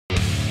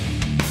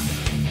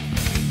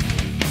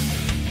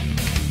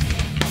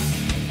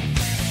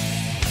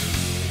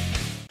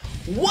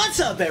What's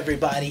up,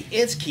 everybody?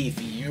 It's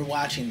Keefe. You're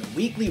watching the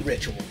Weekly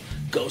Ritual,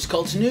 Ghost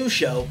Cult's news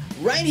show,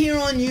 right here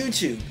on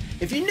YouTube.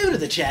 If you're new to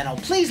the channel,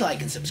 please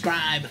like and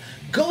subscribe.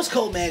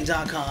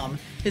 GhostCultMag.com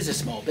is a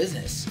small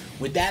business.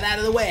 With that out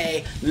of the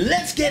way,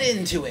 let's get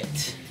into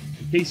it.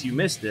 In case you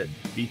missed it,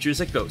 features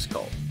a Ghost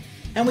Cult.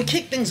 And we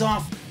kick things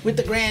off with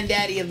the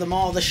granddaddy of them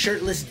all, the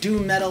shirtless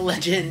doom metal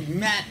legend,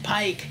 Matt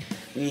Pike.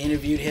 We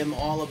interviewed him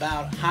all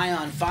about High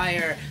on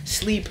Fire,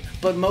 Sleep,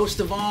 but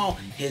most of all,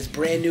 his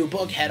brand new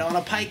book, Head on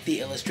a Pike, the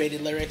illustrated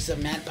lyrics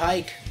of Matt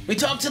Pike. We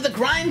talked to the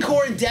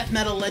grindcore and death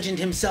metal legend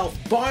himself,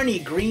 Barney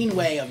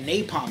Greenway of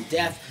Napalm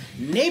Death.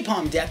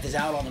 Napalm Death is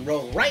out on the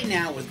road right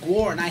now with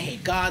Gwar and I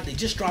Hate God. They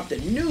just dropped a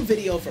new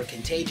video for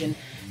Contagion,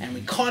 and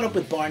we caught up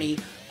with Barney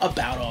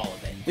about all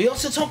of it. We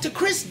also talked to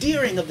Chris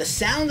Deering of The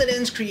Sound That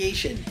Ends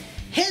Creation.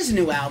 His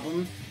new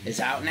album is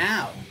out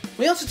now.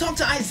 We also talked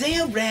to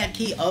Isaiah of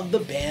Radkey of the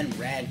band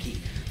Radkey.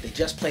 They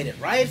just played at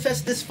Riot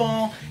Fest this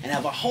fall and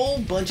have a whole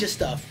bunch of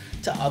stuff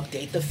to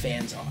update the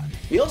fans on.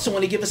 We also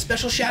want to give a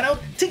special shout out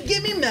to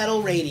Gimme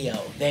Metal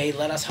Radio. They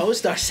let us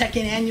host our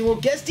second annual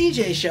guest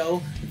DJ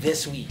show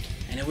this week,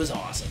 and it was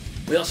awesome.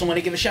 We also want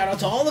to give a shout out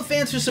to all the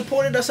fans who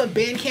supported us on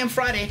Bandcamp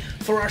Friday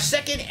for our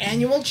second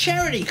annual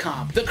charity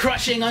comp. The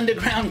Crushing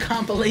Underground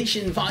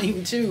Compilation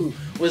Volume 2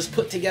 was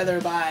put together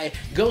by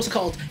Ghost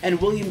Cult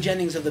and William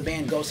Jennings of the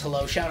band Ghost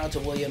Hello. Shout out to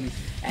William,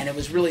 and it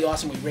was really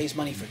awesome. We raised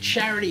money for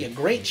charity, a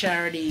great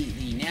charity,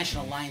 the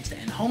National Alliance to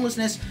End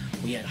Homelessness.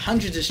 We had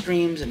hundreds of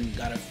streams and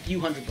got a few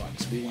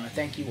 $100. We want to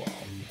thank you all.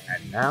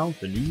 And now,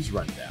 the news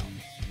rundown.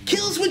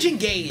 Killswitch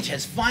Engage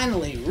has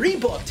finally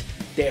rebooked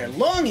their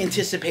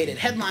long-anticipated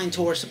headline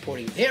tour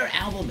supporting their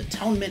album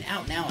Atonement,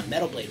 out now on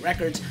Metal Blade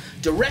Records.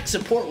 Direct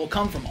support will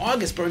come from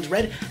August Burns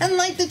Red and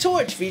Light the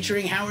Torch,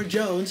 featuring Howard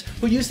Jones,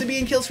 who used to be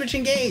in Killswitch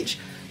Engage.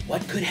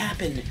 What could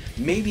happen?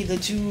 Maybe the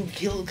two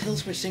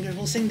Killswitch singers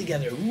will sing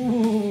together.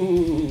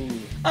 Ooh.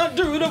 I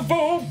do the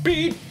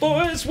Volbeat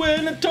voice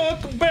when I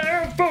talk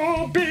about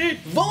Volbeat.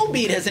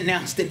 Volbeat has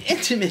announced an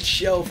intimate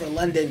show for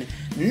London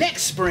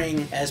next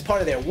spring as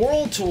part of their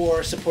world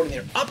tour supporting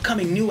their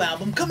upcoming new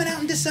album coming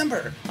out in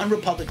December on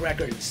Republic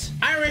Records.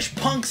 Irish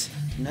punks,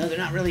 no, they're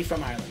not really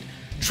from Ireland.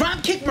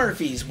 Dropkick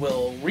Murphys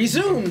will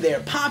resume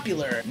their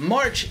popular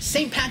March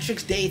St.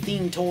 Patrick's Day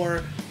themed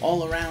tour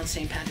all around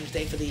St. Patrick's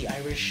Day for the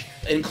Irish,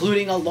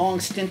 including a long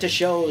stint of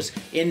shows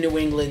in New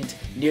England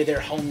near their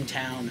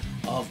hometown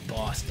of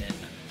Boston.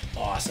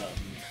 Awesome.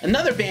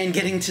 Another band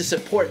getting to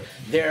support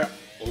their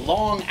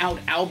long out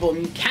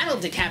album, Cattle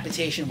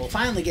Decapitation, will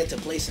finally get to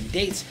play some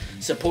dates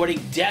supporting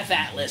Death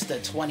Atlas, the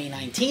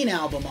 2019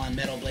 album on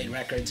Metal Blade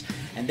Records,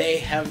 and they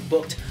have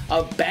booked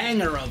a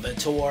banger of a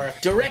tour.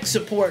 Direct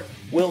support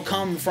will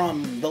come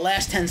from The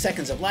Last 10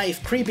 Seconds of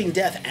Life, Creeping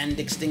Death, and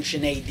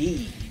Extinction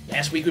AD.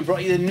 Last week we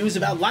brought you the news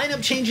about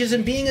lineup changes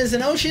in Being as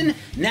an Ocean.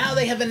 Now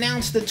they have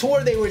announced the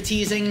tour they were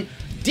teasing,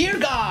 Dear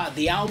God,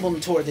 the album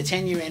tour, the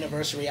 10-year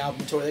anniversary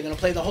album tour. They're going to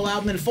play the whole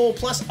album in full,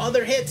 plus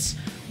other hits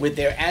with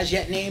their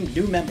as-yet-named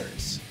new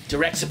members.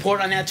 Direct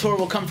support on that tour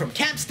will come from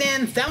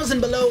Capstan,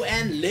 Thousand Below,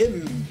 and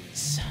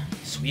Limbs.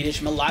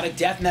 Swedish melodic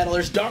death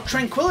metalers Dark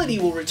Tranquility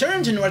will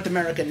return to North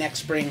America next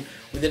spring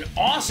with an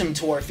awesome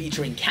tour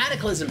featuring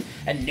Kataklysm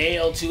and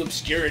Nailed to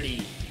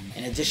Obscurity.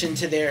 In addition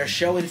to their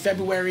show in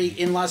February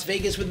in Las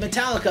Vegas with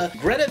Metallica,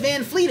 Greta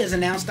Van Fleet has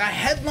announced a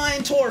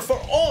headline tour for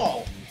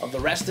all of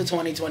the rest of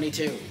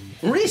 2022.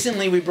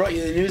 Recently, we brought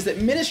you the news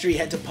that Ministry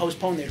had to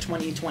postpone their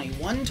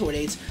 2021 tour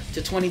dates to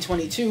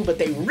 2022, but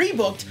they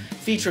rebooked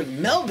featuring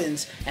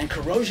Melvins and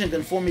Corrosion of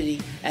Conformity,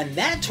 and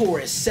that tour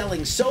is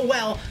selling so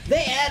well,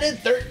 they added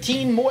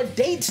 13 more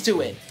dates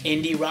to it.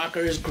 Indie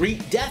rockers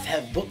Greet Death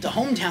have booked a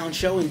hometown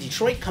show in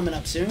Detroit coming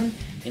up soon,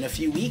 in a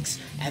few weeks,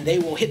 and they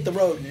will hit the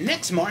road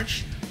next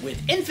March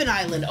with Infant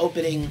Island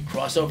opening.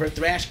 Crossover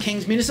thrash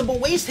Kings Municipal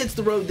Waste hits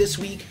the road this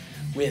week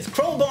with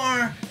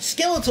Crowbar,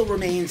 Skeletal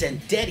Remains,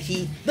 and Dead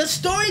Heat. The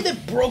story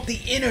that broke the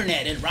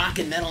internet in rock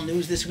and metal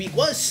news this week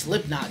was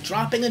Slipknot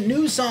dropping a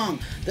new song,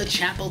 The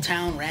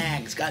Chapeltown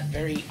Rags. Got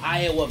very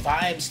Iowa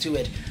vibes to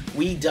it.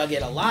 We dug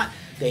it a lot.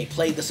 They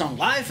played the song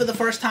live for the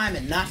first time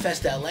at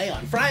Knotfest LA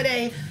on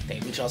Friday,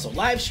 which also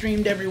live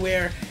streamed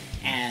everywhere.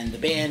 And the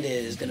band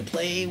is going to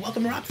play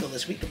Welcome to Rockville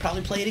this week. They'll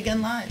probably play it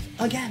again live.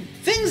 Again.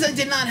 Things I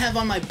did not have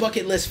on my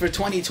bucket list for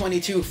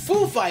 2022.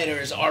 Foo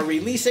Fighters are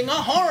releasing a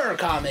horror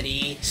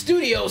comedy.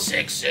 Studio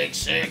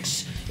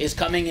 666 is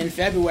coming in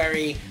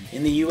February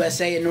in the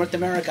USA and North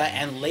America,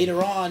 and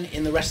later on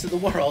in the rest of the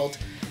world.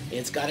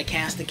 It's got a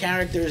cast of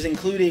characters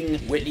including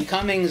Whitney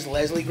Cummings,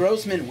 Leslie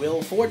Grossman,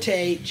 Will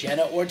Forte,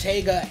 Jenna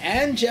Ortega,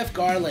 and Jeff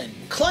Garlin.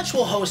 Clutch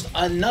will host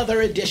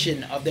another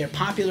edition of their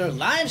popular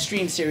live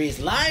stream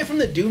series, Live from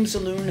the Doom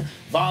Saloon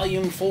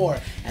Volume 4,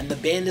 and the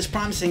band is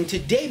promising to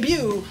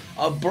debut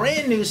a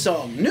brand new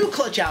song, new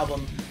Clutch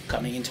album,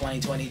 coming in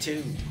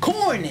 2022.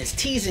 Korn is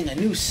teasing a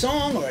new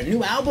song or a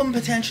new album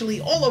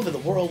potentially all over the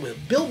world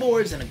with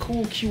billboards and a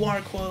cool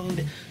QR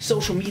code,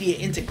 social media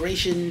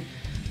integration.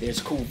 There's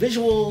cool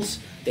visuals.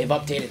 They've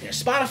updated their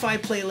Spotify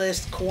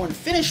playlist. Korn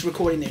finished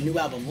recording their new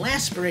album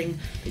last spring.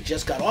 They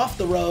just got off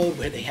the road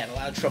where they had a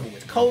lot of trouble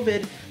with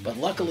COVID, but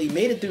luckily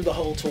made it through the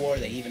whole tour.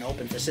 They even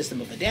opened for System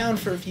of a Down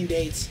for a few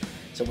dates.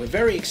 So we're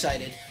very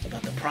excited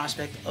about the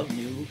prospect of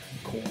new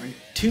Korn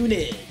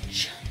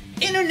tunage.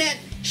 Internet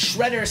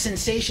shredder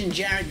sensation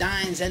Jared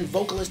Dines and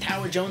vocalist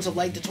Howard Jones of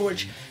Light the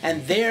Torch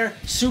and their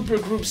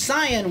supergroup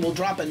Cyan will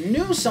drop a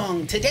new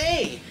song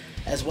today,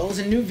 as well as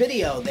a new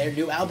video. Their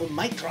new album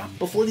might drop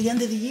before the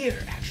end of the year,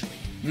 actually.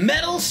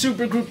 Metal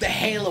supergroup The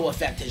Halo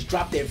Effect has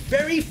dropped their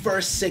very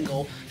first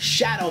single,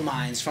 Shadow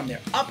Minds, from their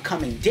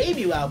upcoming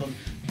debut album,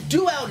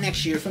 due out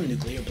next year from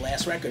Nuclear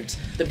Blast Records.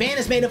 The band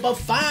is made up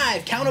of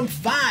count 'em,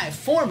 five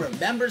former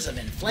members of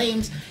In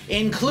Flames,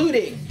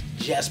 including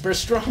Jesper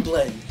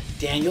Stromblin,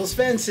 Daniel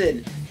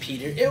Svensson,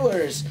 Peter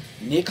Iwers,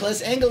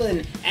 Niklas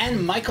Engelin,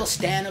 and Michael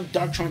Stan of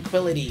Dark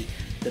Tranquility.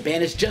 The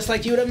band is just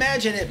like you would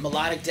imagine it,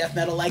 melodic death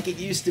metal like it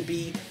used to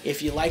be.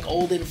 If you like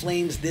old In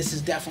Flames, this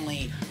is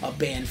definitely a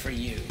band for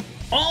you.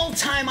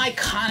 All-time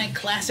iconic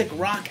classic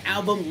rock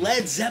album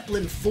Led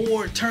Zeppelin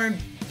IV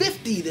turned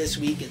 50 this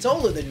week. It's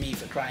older than me,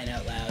 for crying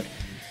out loud.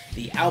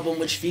 The album,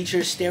 which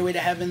features Stairway to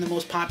Heaven, the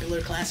most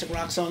popular classic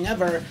rock song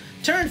ever,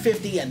 turned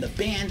 50, and the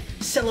band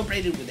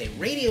celebrated with a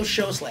radio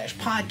show /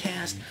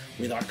 podcast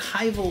with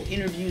archival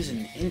interviews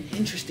and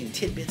interesting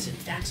tidbits and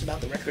facts about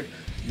the record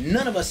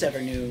none of us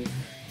ever knew.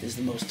 This is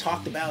the most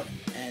talked about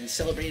and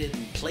celebrated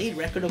and played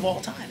record of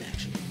all time,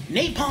 actually.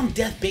 Napalm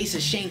Death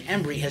bassist Shane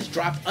Embry has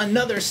dropped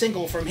another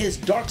single from his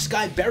Dark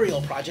Sky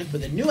Burial project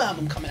with a new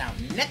album coming out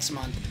next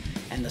month,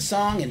 and the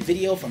song and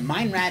video from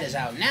Mind Rat is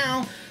out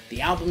now.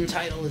 The album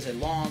title is a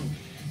long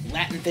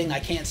Latin thing I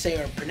can't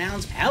say or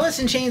pronounce. Alice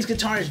in Chains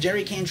guitarist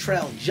Jerry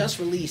Cantrell just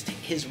released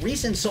his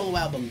recent solo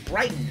album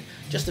Brighton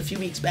just a few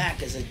weeks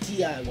back as a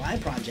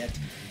DIY project,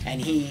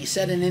 and he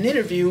said in an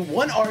interview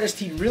one artist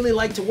he'd really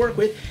like to work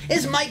with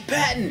is Mike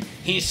Patton.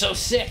 He's so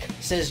sick,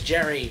 says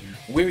Jerry.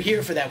 We're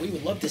here for that. We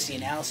would love to see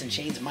an Alice in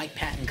Chains Mike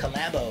Patton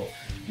collabo.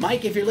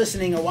 Mike, if you're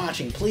listening or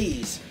watching,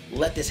 please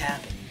let this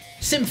happen.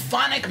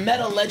 Symphonic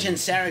metal legend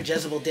Sarah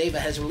Jezebel Deva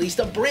has released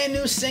a brand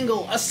new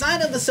single, A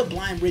Sign of the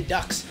Sublime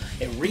Redux,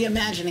 a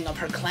reimagining of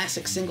her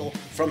classic single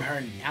from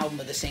her album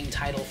of the same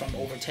title from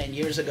over 10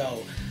 years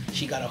ago.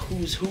 She got a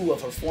who's who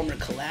of her former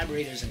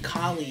collaborators and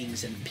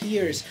colleagues and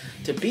peers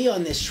to be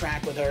on this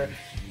track with her,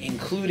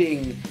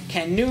 including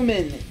Ken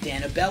Newman,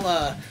 Dan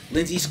Abella,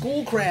 Lindsay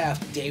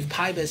Schoolcraft, Dave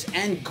Pybus,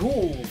 and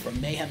Ghoul from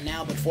Mayhem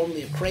Now, but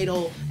formerly of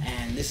Cradle.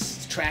 And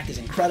this track is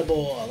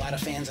incredible. A lot of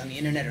fans on the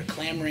internet are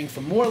clamoring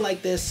for more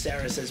like this.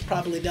 Sarah says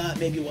probably not,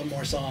 maybe one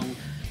more song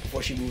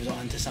before she moves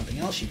on to something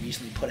else. She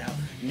recently put out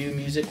new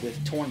music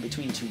with Torn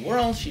Between Two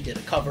Worlds. She did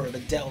a cover of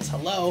Adele's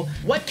Hello.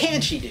 What can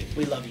she do?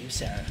 We love you,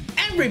 Sarah.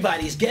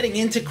 Everybody's getting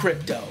into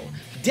crypto.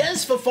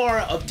 Des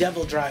Fafara of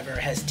Devil Driver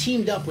has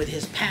teamed up with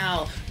his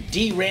pal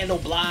D. Randall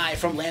Bly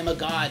from Lamb of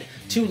God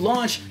to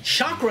launch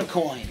Chakra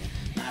Coin.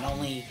 Not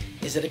only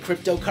is it a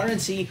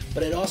cryptocurrency,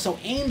 but it also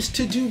aims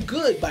to do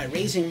good by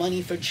raising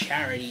money for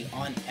charity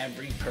on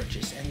every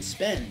purchase and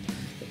spend.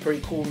 A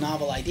pretty cool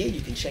novel idea.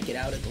 You can check it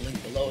out at the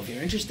link below if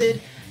you're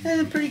interested.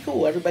 And pretty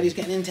cool. Everybody's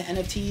getting into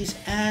NFTs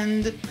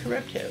and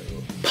crypto.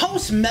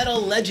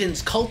 Post-metal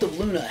legends Cult of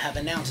Luna have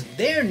announced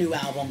their new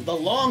album, The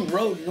Long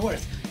Road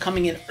North,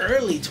 coming in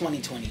early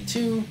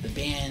 2022. The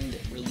band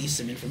released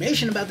some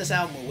information about this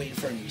album. We're waiting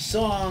for a new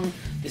song.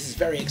 This is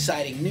very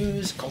exciting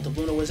news. Cult of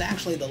Luna was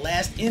actually the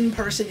last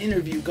in-person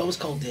interview Ghost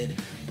Cult did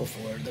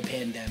before the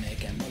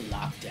pandemic and the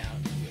lockdown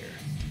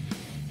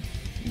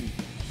year.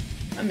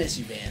 I miss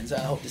you, bands. I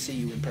hope to see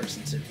you in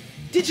person soon.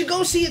 Did you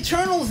go see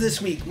Eternals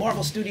this week?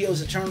 Marvel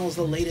Studios' Eternals,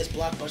 the latest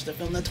blockbuster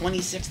film, the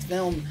 26th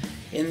film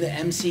in the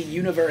MC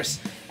universe.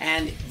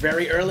 And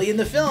very early in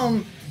the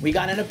film, we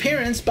got an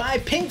appearance by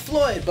Pink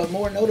Floyd, but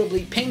more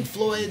notably Pink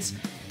Floyd's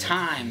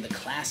Time, the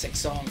classic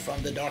song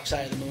from the Dark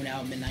Side of the Moon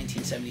album in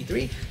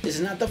 1973. This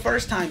is not the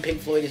first time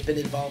Pink Floyd has been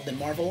involved in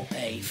Marvel.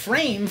 A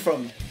frame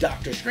from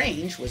Doctor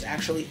Strange was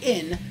actually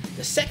in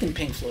the second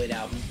Pink Floyd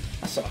album,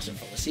 A Saucer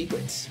Full of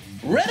Secrets.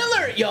 Red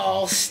alert,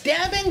 y'all!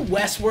 Stabbing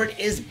Westward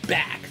is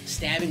back.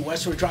 Stabbing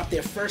Westward dropped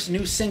their first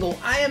new single,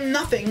 I Am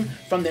Nothing,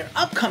 from their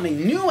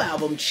upcoming new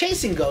album,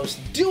 Chasing Ghosts,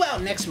 due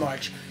out next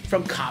March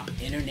from Cop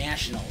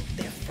International.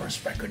 Their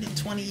first record in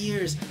 20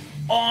 years.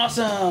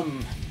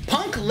 Awesome!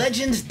 Punk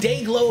legends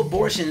Dayglo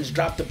Abortions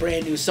dropped a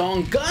brand new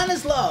song, Gone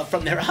Is Love,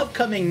 from their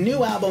upcoming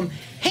new album,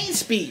 Hate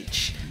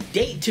Speech.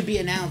 Date to be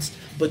announced,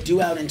 but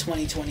due out in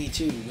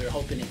 2022. We're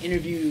hoping to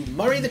interview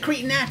Murray the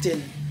Cretin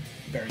Acton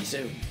very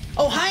soon.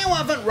 Ohio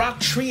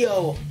avant-rock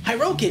trio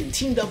Hyrrokin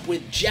teamed up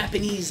with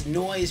Japanese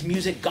noise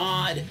music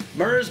god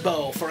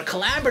Merzbow for a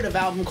collaborative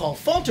album called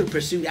Falter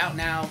Pursuit, out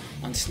now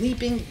on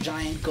Sleeping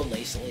Giant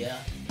Glacially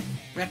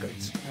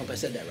Records. I hope I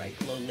said that right.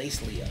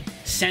 Glacially.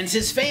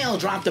 Senses Fail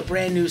dropped a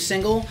brand new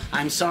single,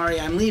 I'm Sorry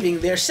I'm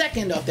Leaving, their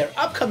second of their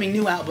upcoming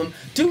new album,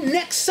 due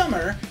next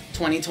summer,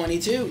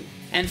 2022.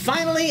 And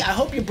finally, I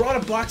hope you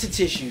brought a box of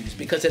tissues,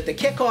 because at the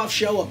kickoff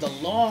show of the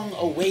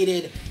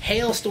long-awaited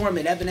Halestorm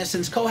and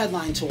Evanescence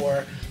co-headline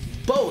tour,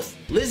 both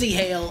Lzzy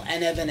Hale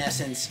and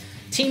Evanescence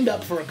teamed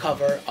up for a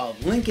cover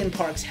of Linkin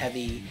Park's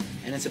Heavy,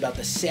 and it's about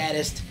the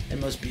saddest and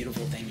most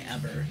beautiful thing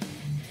ever.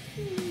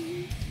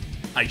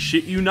 I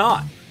shit you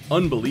not.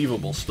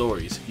 Unbelievable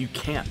stories you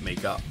can't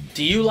make up.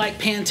 Do you like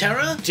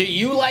Pantera? Do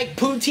you like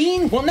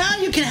poutine? Well, now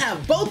you can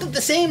have both at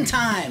the same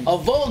time. A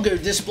Vulgar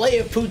Display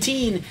of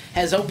Poutine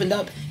has opened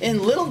up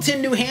in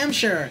Littleton, New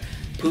Hampshire.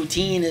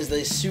 Poutine is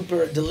the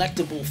super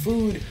delectable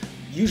food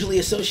usually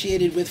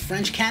associated with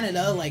French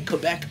Canada like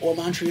Quebec or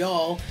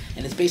Montreal,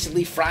 and it's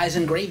basically fries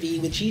and gravy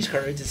with cheese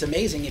curds. It's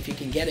amazing if you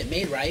can get it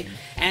made right.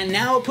 And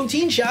now a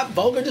poutine shop,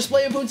 Vulgar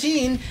Display of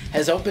Poutine,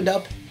 has opened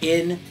up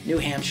in New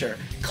Hampshire.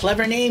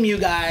 Clever name, you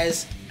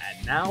guys.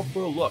 And now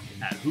for a look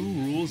at who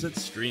rules at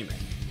streaming.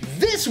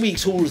 This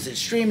week's Who Rules It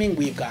Streaming,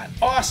 we've got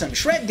awesome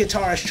shred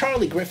guitarist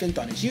Charlie Griffith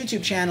on his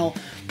YouTube channel,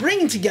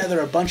 bringing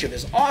together a bunch of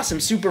his awesome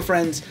super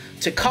friends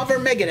to cover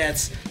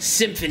Megadeth's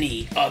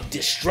Symphony of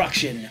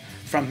Destruction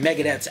from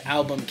Megadeth's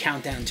album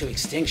Countdown to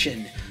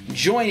Extinction.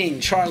 Joining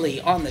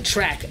Charlie on the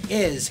track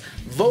is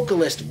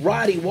vocalist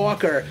Roddy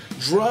Walker,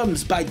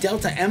 drums by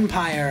Delta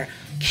Empire,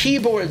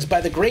 keyboards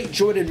by the great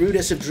Jordan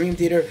Rudess of Dream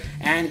Theater,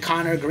 and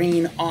Connor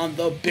Green on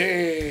the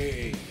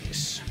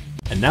bass.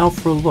 And now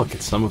for a look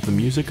at some of the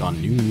music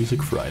on New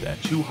Music Friday.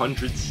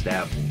 200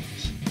 stab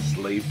wounds,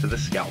 slave to the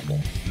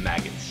scalpel,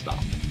 maggot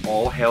stomp.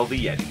 All Hail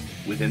the Yeti,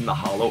 within the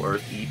Hollow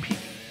Earth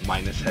EP,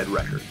 minus Head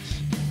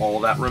Records.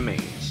 All That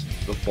Remains,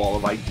 the Fall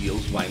of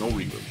Ideals vinyl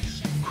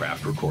re-release,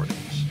 Craft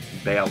Recordings.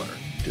 Baylor,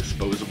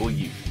 Disposable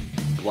Youth,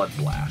 Blood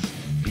Blast,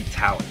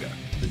 Beatallica,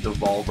 the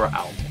Devolver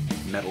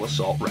album, Metal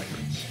Assault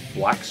Records.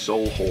 Black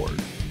Soul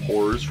Horde,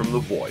 Horrors from the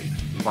Void,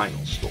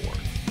 Vinyl Store.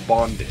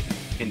 Bonded,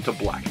 Into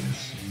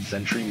Blackness,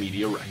 Century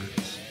Media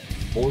Records.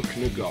 Orc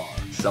Nagar,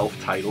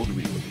 self-titled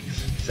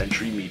re-release,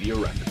 Century Media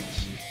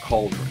Records.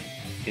 Cauldron,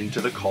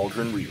 Into the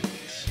Cauldron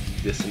re-release,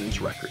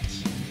 Dissonance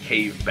Records.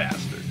 Cave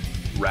Bastard,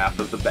 Wrath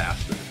of the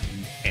Bastard,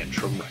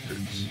 Antrim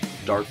Records.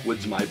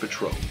 Darkwood's My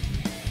Betrothed,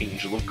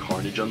 Angel of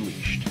Carnage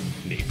Unleashed,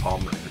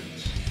 Napalm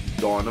Records.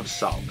 Dawn of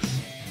Solace,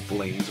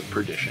 Flames of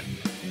Perdition,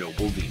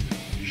 Noble Demon.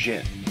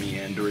 Jin,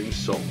 Meandering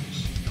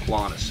Souls,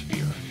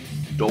 Clonosphere.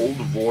 Dold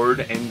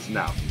Vord Ends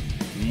Now,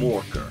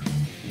 Morker,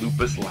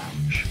 Lupus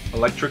Lounge,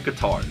 Electric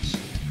Guitars,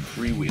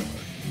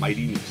 Freewheeler,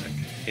 Mighty Music,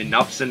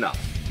 Enough's Enough,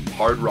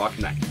 Hard Rock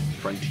Night,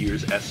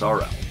 Frontiers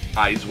SRL,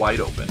 Eyes Wide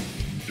Open,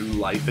 Through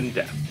Life and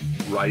Death,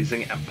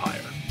 Rising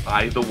Empire,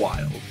 I the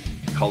Wild,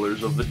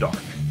 Colors of the Dark,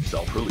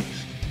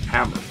 self-released,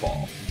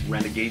 Hammerfall,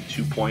 Renegade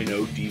 2.0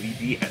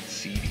 DVD and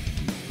CD,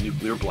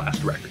 Nuclear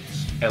Blast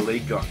Records, LA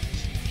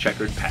Guns,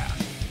 Checkered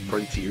Past,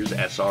 Frontiers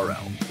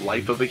SRL,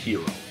 Life of a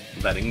Hero,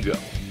 Letting Go,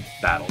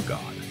 Battle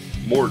God,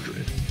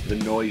 Mordred, The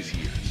Noise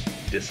Years,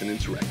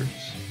 Dissonance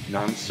Records,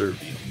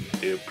 Non-Servium,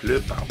 Et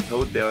Plus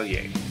Partout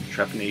Derrière,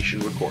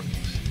 Trepanation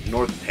Recordings,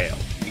 North Tail,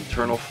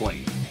 Eternal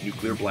Flame,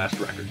 Nuclear Blast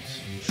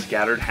Records,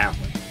 Scattered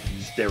Hamlet,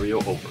 Stereo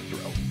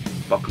Overthrow,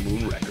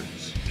 Buckmoon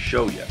Records,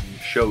 Shoya,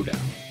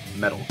 Showdown,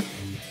 Metal,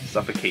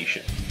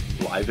 Suffocation,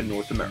 Live in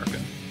North America,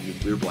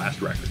 Nuclear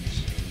Blast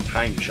Records,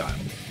 Time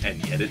Child,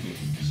 And Yet It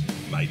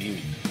Moves, Mighty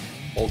Music,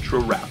 Ultra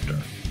Raptor,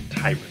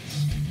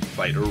 Tyrants,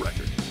 Fighter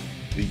Records,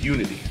 The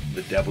Unity,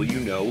 The Devil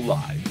You Know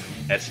Live,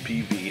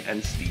 SPV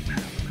and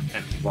Steamhammer,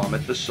 and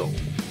Vomit the Soul,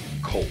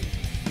 Cold,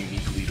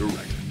 Unique Leader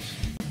Records.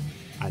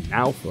 And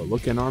now for a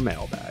look in our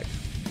mailbag.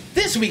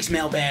 This week's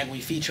mailbag,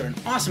 we feature an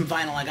awesome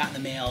vinyl I got in the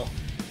mail,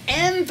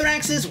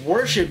 Anthrax's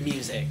Worship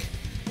Music.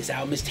 This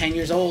album is 10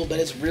 years old, but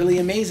it's really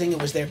amazing. It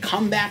was their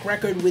comeback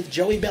record with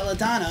Joey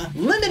Belladonna,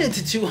 limited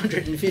to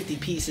 250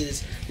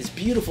 pieces. This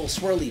beautiful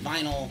swirly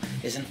vinyl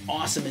is an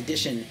awesome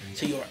addition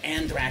to your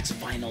Anthrax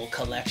vinyl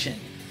collection.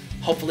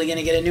 Hopefully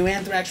gonna get a new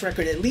Anthrax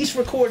record at least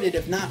recorded,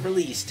 if not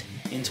released,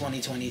 in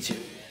 2022.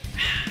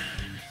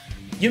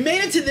 You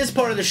made it to this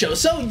part of the show,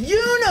 so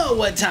you know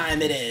what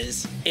time it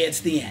is.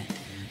 It's the end.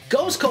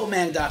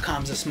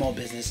 GhostColdMag.com is a small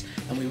business,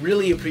 and we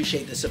really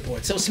appreciate the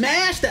support. So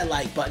smash that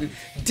like button,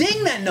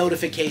 ding that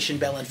notification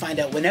bell, and find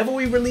out whenever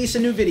we release a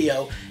new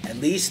video, at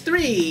least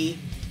 3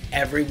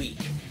 every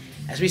week.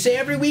 As we say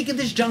every week at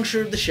this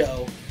juncture of the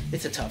show,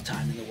 it's a tough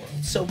time in the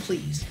world. So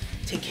please,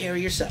 take care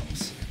of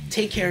yourselves,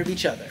 take care of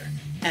each other,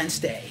 and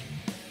stay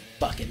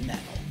bucket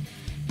metal.